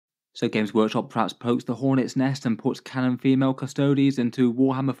So Games Workshop perhaps pokes the hornet's nest and puts canon female Custodes into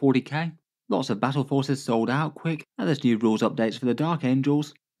Warhammer 40k? Lots of Battleforces sold out quick, and there's new rules updates for the Dark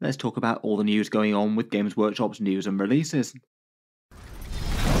Angels. Let's talk about all the news going on with Games Workshop's news and releases.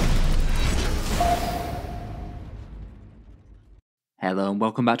 Hello and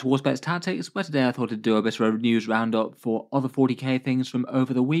welcome back to Warspets Tactics, where today I thought I'd do a bit of a news roundup for other 40k things from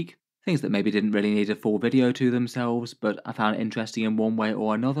over the week. Things that maybe didn't really need a full video to themselves, but I found interesting in one way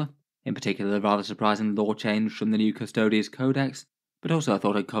or another. In particular, the rather surprising lore change from the new Custodes Codex, but also I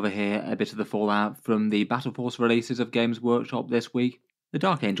thought I'd cover here a bit of the fallout from the Battleforce releases of Games Workshop this week, the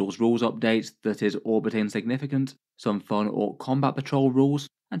Dark Angels rules update that is all but insignificant, some fun Ork combat patrol rules,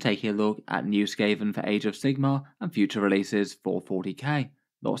 and taking a look at new Skaven for Age of Sigmar and future releases for 40k.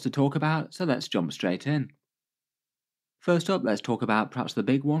 Lots to talk about, so let's jump straight in. First up, let's talk about perhaps the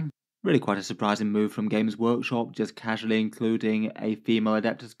big one. Really quite a surprising move from Games Workshop, just casually including a female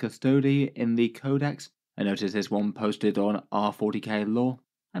Adeptus Custodi in the Codex. I noticed this one posted on R40k Lore,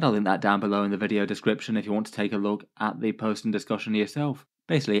 and I'll link that down below in the video description if you want to take a look at the post and discussion yourself.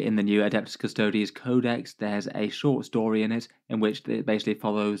 Basically, in the new Adeptus Custodes Codex, there's a short story in it in which it basically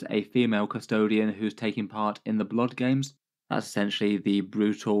follows a female custodian who's taking part in the Blood Games. That's essentially the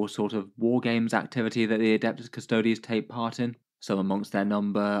brutal sort of war games activity that the Adeptus Custodes take part in. Some amongst their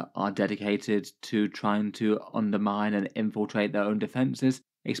number are dedicated to trying to undermine and infiltrate their own defences,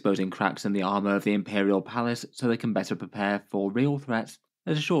 exposing cracks in the armour of the Imperial Palace so they can better prepare for real threats.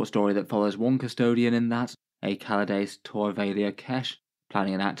 There's a short story that follows one custodian in that, a Calades Torvalia Kesh,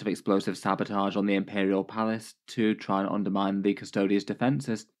 planning an act of explosive sabotage on the Imperial Palace to try and undermine the Custodian's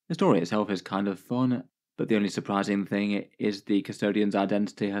defences. The story itself is kind of fun, but the only surprising thing is the Custodian's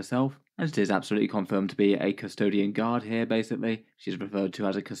identity herself, and it is absolutely confirmed to be a Custodian guard here basically. She's referred to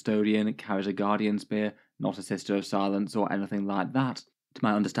as a Custodian, carries a Guardian Spear, not a Sister of Silence or anything like that. To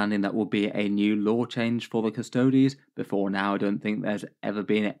my understanding, that will be a new lore change for the Custodes. Before now, I don't think there's ever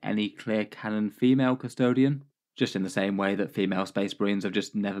been any clear canon female Custodian, just in the same way that female Space Marines have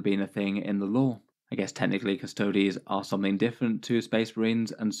just never been a thing in the lore. I guess technically Custodes are something different to Space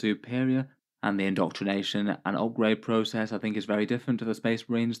Marines and superior, and the indoctrination and upgrade process I think is very different to the Space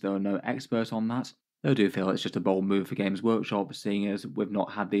Marines, though I'm no expert on that. Though I do feel it's just a bold move for Games Workshop, seeing as we've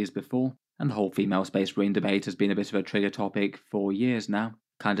not had these before, and the whole female Space Marine debate has been a bit of a trigger topic for years now,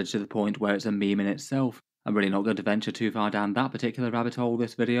 kinda to the point where it's a meme in itself. I'm really not going to venture too far down that particular rabbit hole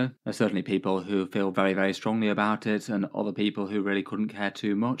this video. There's certainly people who feel very, very strongly about it, and other people who really couldn't care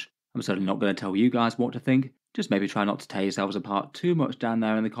too much. I'm certainly not going to tell you guys what to think, just maybe try not to tear yourselves apart too much down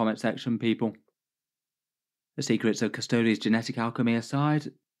there in the comment section, people. The secrets of Custodes' genetic alchemy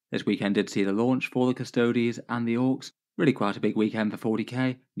aside, this weekend did see the launch for the Custodes and the Orks. Really quite a big weekend for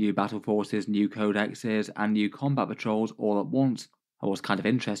 40k, new battle forces, new codexes, and new combat patrols all at once. I was kind of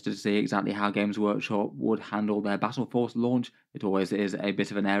interested to see exactly how Games Workshop would handle their Battleforce launch. It always is a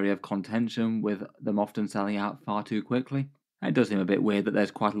bit of an area of contention, with them often selling out far too quickly. And it does seem a bit weird that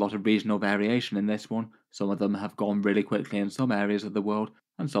there's quite a lot of regional variation in this one. Some of them have gone really quickly in some areas of the world,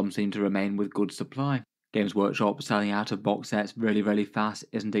 and some seem to remain with good supply. Games Workshop selling out of box sets really fast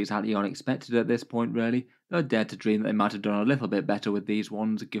isn't exactly unexpected at this point really, though I dared to dream that they might have done a little bit better with these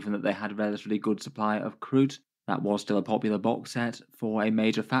ones, given that they had a relatively good supply of Kroot. That was still a popular box set for a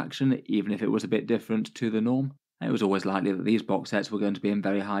major faction, even if it was a bit different to the norm. And it was always likely that these box sets were going to be in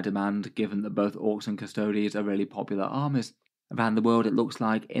very high demand, given that both Orks and Custodes are really popular armies. Around the world, it looks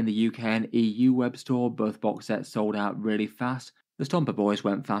like in the UK and EU web store, both box sets sold out really fast. The Stomper Boys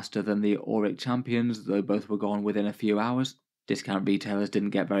went faster than the Auric Champions, though both were gone within a few hours. Discount retailers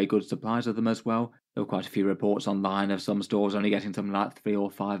didn't get very good supplies of them as well. There were quite a few reports online of some stores only getting something like 3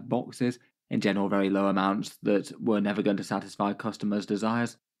 or 5 boxes. In general, very low amounts that were never going to satisfy customers'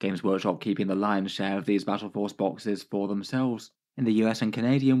 desires. Games Workshop keeping the lion's share of these Battleforce boxes for themselves. In the US and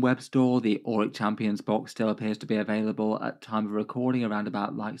Canadian web store, the Auric Champions box still appears to be available at time of recording around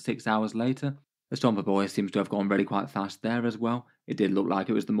about 6 hours later. The Stomper Boys seems to have gone really quite fast there as well. It did look like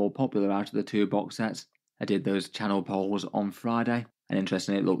it was the more popular out of the 2 box sets. I did those channel polls on Friday, and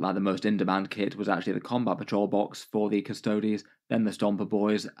interestingly it looked like the most in-demand kit was actually the Combat Patrol box for the Custodes, then the Stomper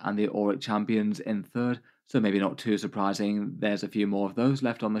Boys and the Auric Champions in third, so maybe not too surprising there's a few more of those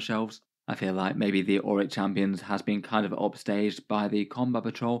left on the shelves. I feel like maybe the Auric Champions has been kind of upstaged by the Combat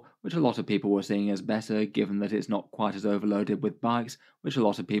Patrol, which a lot of people were seeing as better, given that it's not quite as overloaded with bikes, which a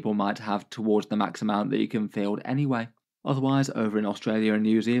lot of people might have towards the max amount that you can field anyway. Otherwise, over in Australia and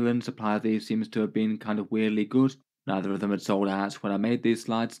New Zealand, supply of these seems to have been kind of weirdly good. Neither of them had sold out when I made these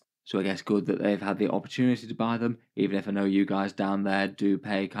slides, so I guess good that they've had the opportunity to buy them, even if I know you guys down there do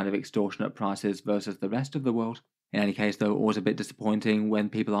pay kind of extortionate prices versus the rest of the world. In any case though, always a bit disappointing when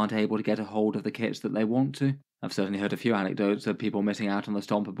people aren't able to get a hold of the kits that they want to. I've certainly heard a few anecdotes of people missing out on the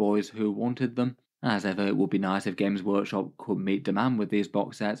Stomper Boys who wanted them. As ever, it would be nice if Games Workshop could meet demand with these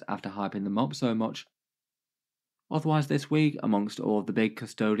box sets after hyping them up so much. Otherwise this week, amongst all of the big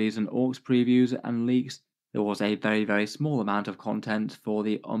Custodes and Orks previews and leaks, there was a very small amount of content for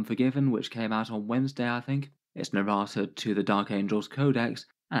the Unforgiven, which came out on Wednesday I think. It's an errata to the Dark Angels Codex,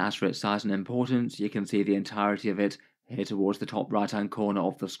 and as for its size and importance, you can see the entirety of it here towards the top right hand corner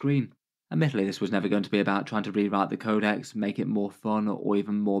of the screen. Admittedly, this was never going to be about trying to rewrite the codex, make it more fun or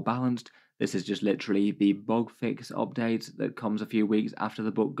even more balanced. This is just literally the bug fix update that comes a few weeks after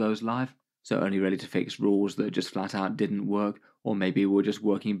the book goes live. So only really to fix rules that just flat out didn't work, or maybe were just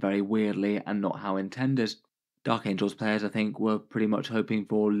working very weirdly and not how intended. Dark Angels players I think were pretty much hoping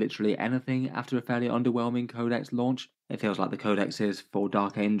for literally anything after a fairly underwhelming codex launch. It feels like the codexes for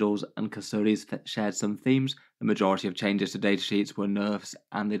Dark Angels and Custodes shared some themes. The majority of changes to datasheets were nerfs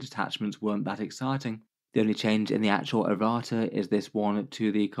and the detachments weren't that exciting. The only change in the actual errata is this one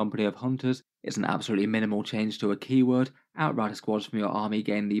to the Company of Hunters. It's an absolutely minimal change to a keyword. Outrider squads from your army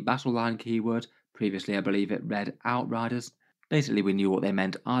gain the battle line keyword. Previously I believe it read Outriders. Basically we knew what they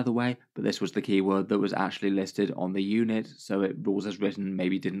meant either way, but this was the keyword that was actually listed on the unit, so it rules as written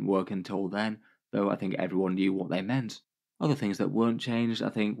maybe didn't work until then, though I think everyone knew what they meant. Other things that weren't changed I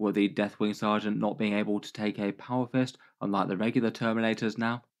think were the Deathwing Sergeant not being able to take a Power Fist, unlike the regular Terminators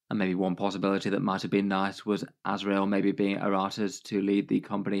now. And maybe one possibility that might have been nice was Azrael maybe being erratas to lead the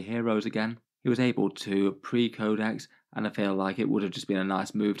company heroes again. He was able to pre-codex, and I feel like it would have just been a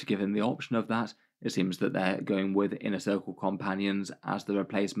nice move to give him the option of that. It seems that they're going with Inner Circle companions as the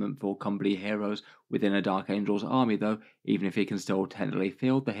replacement for company heroes within a Dark Angel's army though, even if he can still technically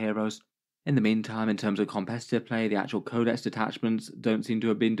field the heroes. In the meantime, in terms of competitive play, the actual codex detachments don't seem to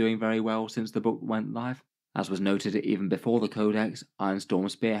have been doing very well since the book went live. As was noted even before the codex, Ironstorm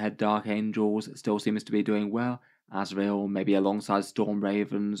Spearhead Dark Angels still seems to be doing well. Azrael, maybe alongside Storm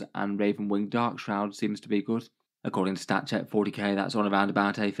Ravens and Ravenwing Darkshroud, seems to be good. According to StatCheck 40k, that's on around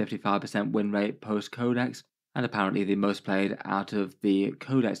about a 55% win rate post-codex, and apparently the most played out of the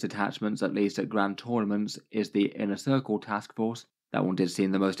codex detachments, at least at grand tournaments, is the Inner Circle Task Force. That one did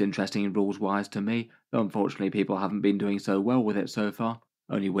seem the most interesting rules-wise to me, though unfortunately people haven't been doing so well with it so far,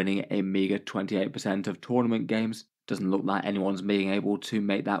 only winning a meagre 28% of tournament games. Doesn't look like anyone's being able to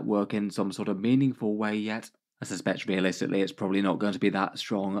make that work in some sort of meaningful way yet. I suspect realistically it's probably not going to be that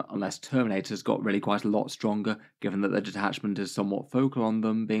strong unless Terminators got really quite a lot stronger, given that the detachment is somewhat focal on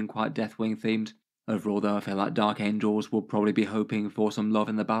them being quite Deathwing themed. Overall though, I feel like Dark Angels will probably be hoping for some love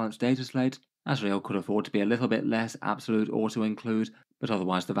in the balanced data slate. Azrael could afford to be a little bit less absolute auto-include, but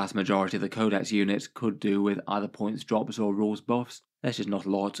otherwise the vast majority of the Codex units could do with either points drops or rules buffs. There's just not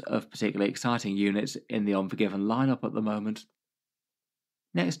a lot of particularly exciting units in the Unforgiven lineup at the moment.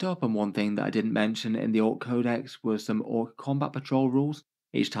 Next up, and one thing that I didn't mention in the Orc Codex, was some Orc Combat Patrol rules.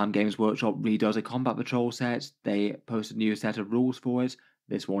 Each time Games Workshop redoes a Combat Patrol set, they post a new set of rules for it.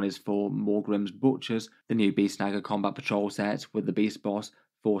 This one is for Morgrim's Butchers, the new Beast Snagger Combat Patrol set with the Beast Boss,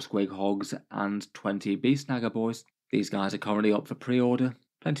 4 Squig Hogs, and 20 Beast Snagger Boys. These guys are currently up for pre-order.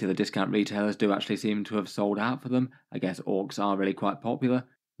 Plenty of the discount retailers do actually seem to have sold out for them. I guess Orcs are really quite popular.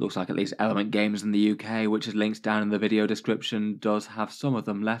 Looks like at least Element Games in the UK, which is linked down in the video description, does have some of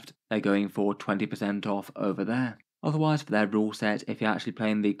them left. They're going for 20% off over there. Otherwise, for their rule set, if you're actually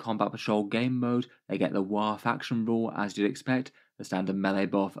playing the Combat Patrol game mode, they get the War faction rule as you'd expect, the standard melee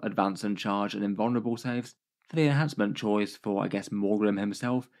buff, advance and charge, and invulnerable saves. For the enhancement choice for, I guess, Morgrim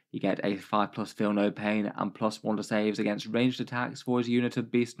himself, you get a 5+ Feel No Pain and +1 to saves against ranged attacks for his unit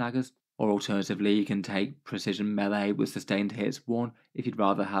of Beast Snaggers. Or alternatively, you can take Precision Melee with Sustained Hits 1 if you'd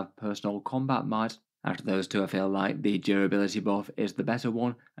rather have Personal Combat Might. Out of those two, I feel like the Durability buff is the better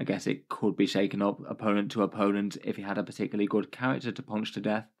one. I guess it could be shaken up opponent to opponent if you had a particularly good character to punch to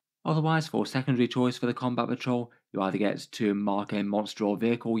death. Otherwise, for secondary choice for the Combat Patrol, you either get to mark a monster or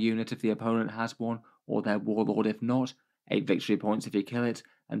vehicle unit if the opponent has one, or their Warlord if not, 8 victory points if you kill it,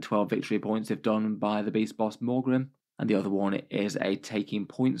 and 12 victory points if done by the Beast Boss Morgrim. And the other one is a taking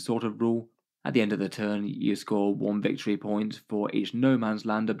points sort of rule. At the end of the turn, you score 1 victory point for each no man's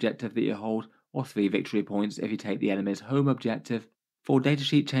land objective that you hold, or 3 victory points if you take the enemy's home objective. For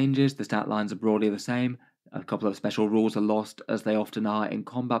datasheet changes, the stat lines are broadly the same. A couple of special rules are lost, as they often are in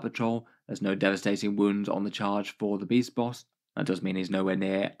Combat Patrol. There's no devastating wounds on the charge for the Beast Boss. That does mean he's nowhere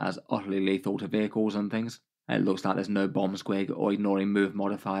near as utterly lethal to vehicles and things. It looks like there's no bomb squig or ignoring move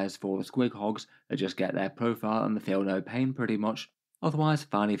modifiers for the squig hogs, they just get their profile and they feel no pain pretty much. Otherwise,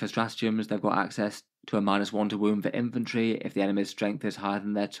 finally for stratagems, they've got access to a -1 to wound for infantry if the enemy's strength is higher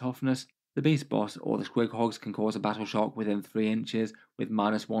than their toughness. The Beast Boss or the Squig Hogs can cause a battle shock within 3 inches with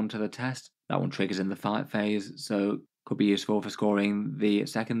 -1 to the test. That one triggers in the fight phase, so could be useful for scoring the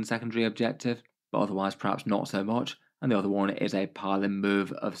second secondary objective, but otherwise perhaps not so much. And the other one is a piling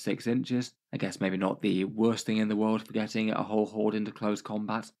move of 6 inches. I guess maybe not the worst thing in the world for getting a whole horde into close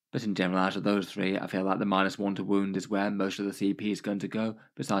combat, but in general out of those three, I feel like the -1 to wound is where most of the CP is going to go,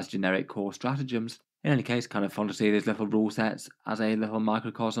 besides generic core stratagems. In any case, kind of fun to see these little rule sets as a little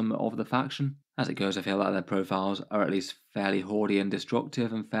microcosm of the faction. As it goes, I feel like their profiles are at least fairly hoardy and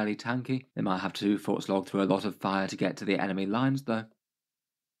destructive and fairly tanky. They might have to foot slog through a lot of fire to get to the enemy lines though.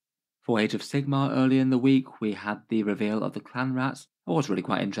 For Age of Sigmar earlier in the week, we had the reveal of the Clan Rats. I was really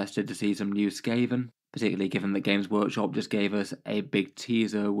quite interested to see some new Skaven, particularly given that Games Workshop just gave us a big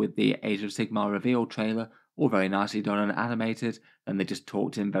teaser with the Age of Sigmar reveal trailer, all very nicely done and animated, and they just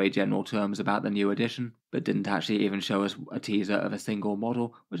talked in very general terms about the new edition, but didn't actually even show us a teaser of a single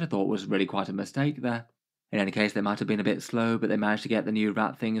model, which I thought was really quite a mistake there. In any case, they might have been a bit slow, but they managed to get the new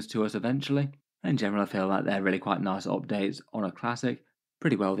rat things to us eventually. In general, I feel like they're really quite nice updates on a classic.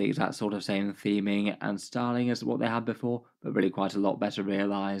 Pretty well the exact sort of same theming and styling as what they had before, but really quite a lot better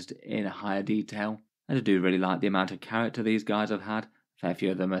realised in higher detail. And I do really like the amount of character these guys have had. A fair few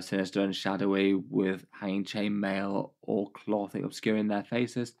of them are sinister and shadowy, with hanging chainmail or cloth obscuring their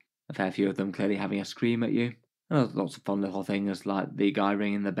faces. A fair few of them clearly having a scream at you. And there's lots of fun little things like the guy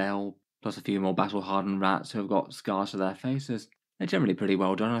ringing the bell, plus a few more battle-hardened rats who have got scars to their faces. They're generally pretty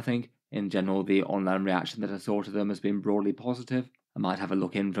well done, I think. In general, the online reaction that I saw to them has been broadly positive. I might have a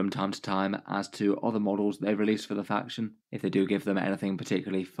look in from time to time as to other models they've released for the faction, if they do give them anything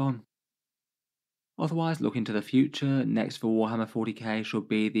particularly fun. Otherwise, looking to the future, next for Warhammer 40k should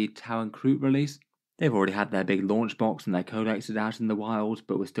be the Tau and Kroot release. They've already had their big launch box and their codexes out in the wild,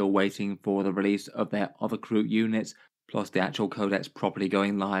 but we're still waiting for the release of their other Kroot units, plus the actual codex properly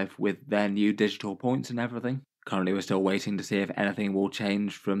going live with their new digital points and everything. Currently, we're still waiting to see if anything will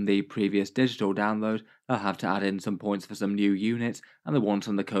change from the previous digital download. They'll have to add in some points for some new units, and the ones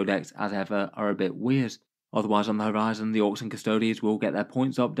on the codex, as ever, are a bit weird. Otherwise, on the horizon, the Orks and Custodes will get their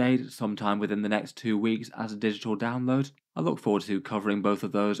points update sometime within the next 2 weeks as a digital download. I look forward to covering both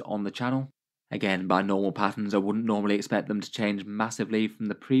of those on the channel. Again, by normal patterns, I wouldn't normally expect them to change massively from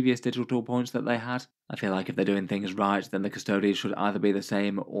the previous digital points that they had. I feel like if they're doing things right, then the Custodes should either be the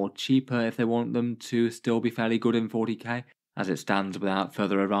same or cheaper if they want them to still be fairly good in 40k. As it stands, without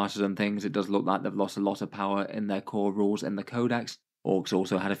further erratas and things, it does look like they've lost a lot of power in their core rules in the codex. Orks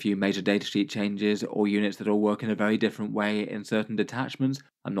also had a few major datasheet changes, or units that all work in a very different way in certain detachments.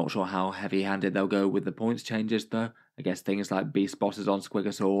 I'm not sure how heavy-handed they'll go with the points changes though. I guess things like Beast Bosses on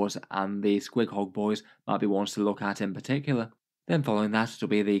Squigosaurs and the Squig Hog Boys might be ones to look at in particular. Then following that, it'll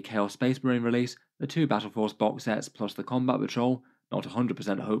be the Chaos Space Marine release, the 2 Battleforce box sets plus the Combat Patrol. Not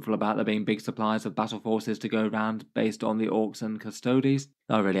 100% hopeful about there being big supplies of Battleforces to go around based on the Orks and Custodes.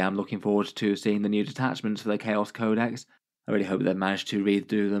 I really am looking forward to seeing the new detachments for the Chaos Codex. I really hope they've managed to read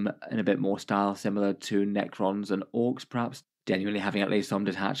through them in a bit more style similar to Necrons and Orks perhaps, genuinely having at least some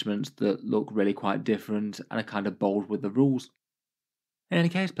detachments that look really quite different and are kind of bold with the rules. In any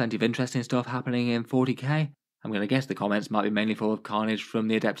case, plenty of interesting stuff happening in 40k. I'm going to guess the comments might be mainly full of carnage from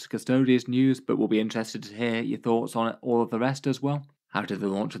the Adeptus Custodes news, but we'll be interested to hear your thoughts on all of the rest as well. How did the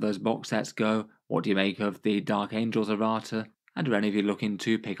launch of those box sets go? What do you make of the Dark Angels errata? And are any of you looking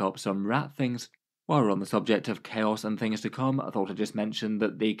to pick up some rat things? While we're on the subject of chaos and things to come, I thought I'd just mention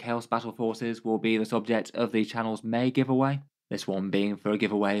that the Chaos Battleforces will be the subject of the channel's May giveaway. This one being for a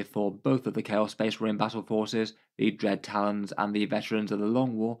giveaway for both of the Chaos Space Marine Battleforces, the Dread Talons and the Veterans of the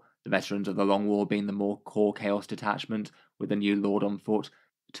Long War. The Veterans of the Long War being the more core Chaos detachment with the new Lord on foot,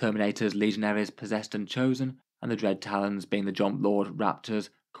 Terminators, Legionaries, Possessed and Chosen, and the Dread Talons being the Jump Lord, Raptors,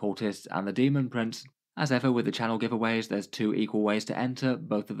 Cultists and the Demon Prince. As ever with the channel giveaways, there's 2 equal ways to enter,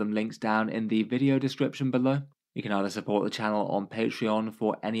 both of them links down in the video description below. You can either support the channel on Patreon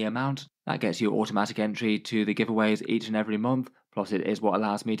for any amount, that gets you automatic entry to the giveaways each and every month, plus it is what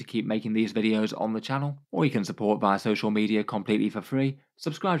allows me to keep making these videos on the channel, or you can support via social media completely for free,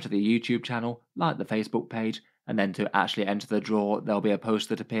 subscribe to the YouTube channel, like the Facebook page, and then to actually enter the draw there'll be a post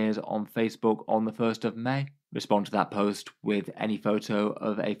that appears on Facebook on the 1st of May. Respond to that post with any photo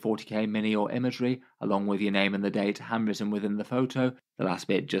of a 40k mini or imagery, along with your name and the date handwritten within the photo, the last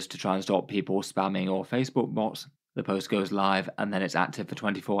bit just to try and stop people spamming or Facebook bots. The post goes live and then it's active for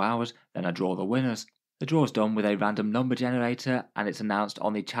 24 hours, then I draw the winners. The draw is done with a random number generator and it's announced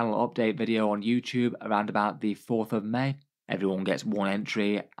on the channel update video on YouTube around about the 4th of May. Everyone gets 1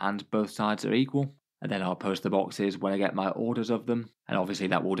 entry and both sides are equal. And then I'll post the boxes when I get my orders of them, and obviously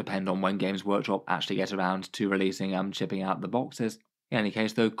that will depend on when Games Workshop actually get around to releasing and shipping out the boxes. In any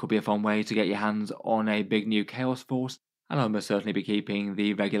case though, could be a fun way to get your hands on a big new Chaos Force, and I'll most certainly be keeping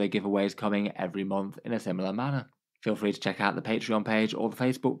the regular giveaways coming every month in a similar manner. Feel free to check out the Patreon page or the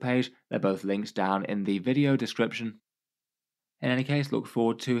Facebook page, they're both links down in the video description. In any case, look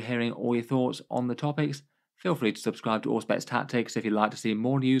forward to hearing all your thoughts on the topics. Feel free to subscribe to Auspex Tactics if you'd like to see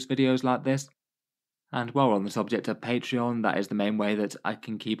more news videos like this. And while we're on the subject of Patreon, that is the main way that I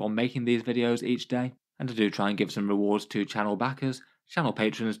can keep on making these videos each day. And to do try and give some rewards to channel backers. Channel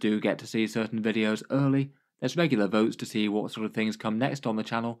patrons do get to see certain videos early. There's regular votes to see what sort of things come next on the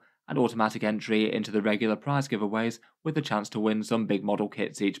channel, and automatic entry into the regular prize giveaways with the chance to win some big model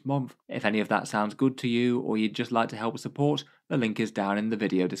kits each month. If any of that sounds good to you, or you'd just like to help support, the link is down in the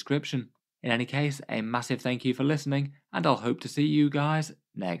video description. In any case, a massive thank you for listening, and I'll hope to see you guys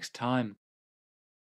next time.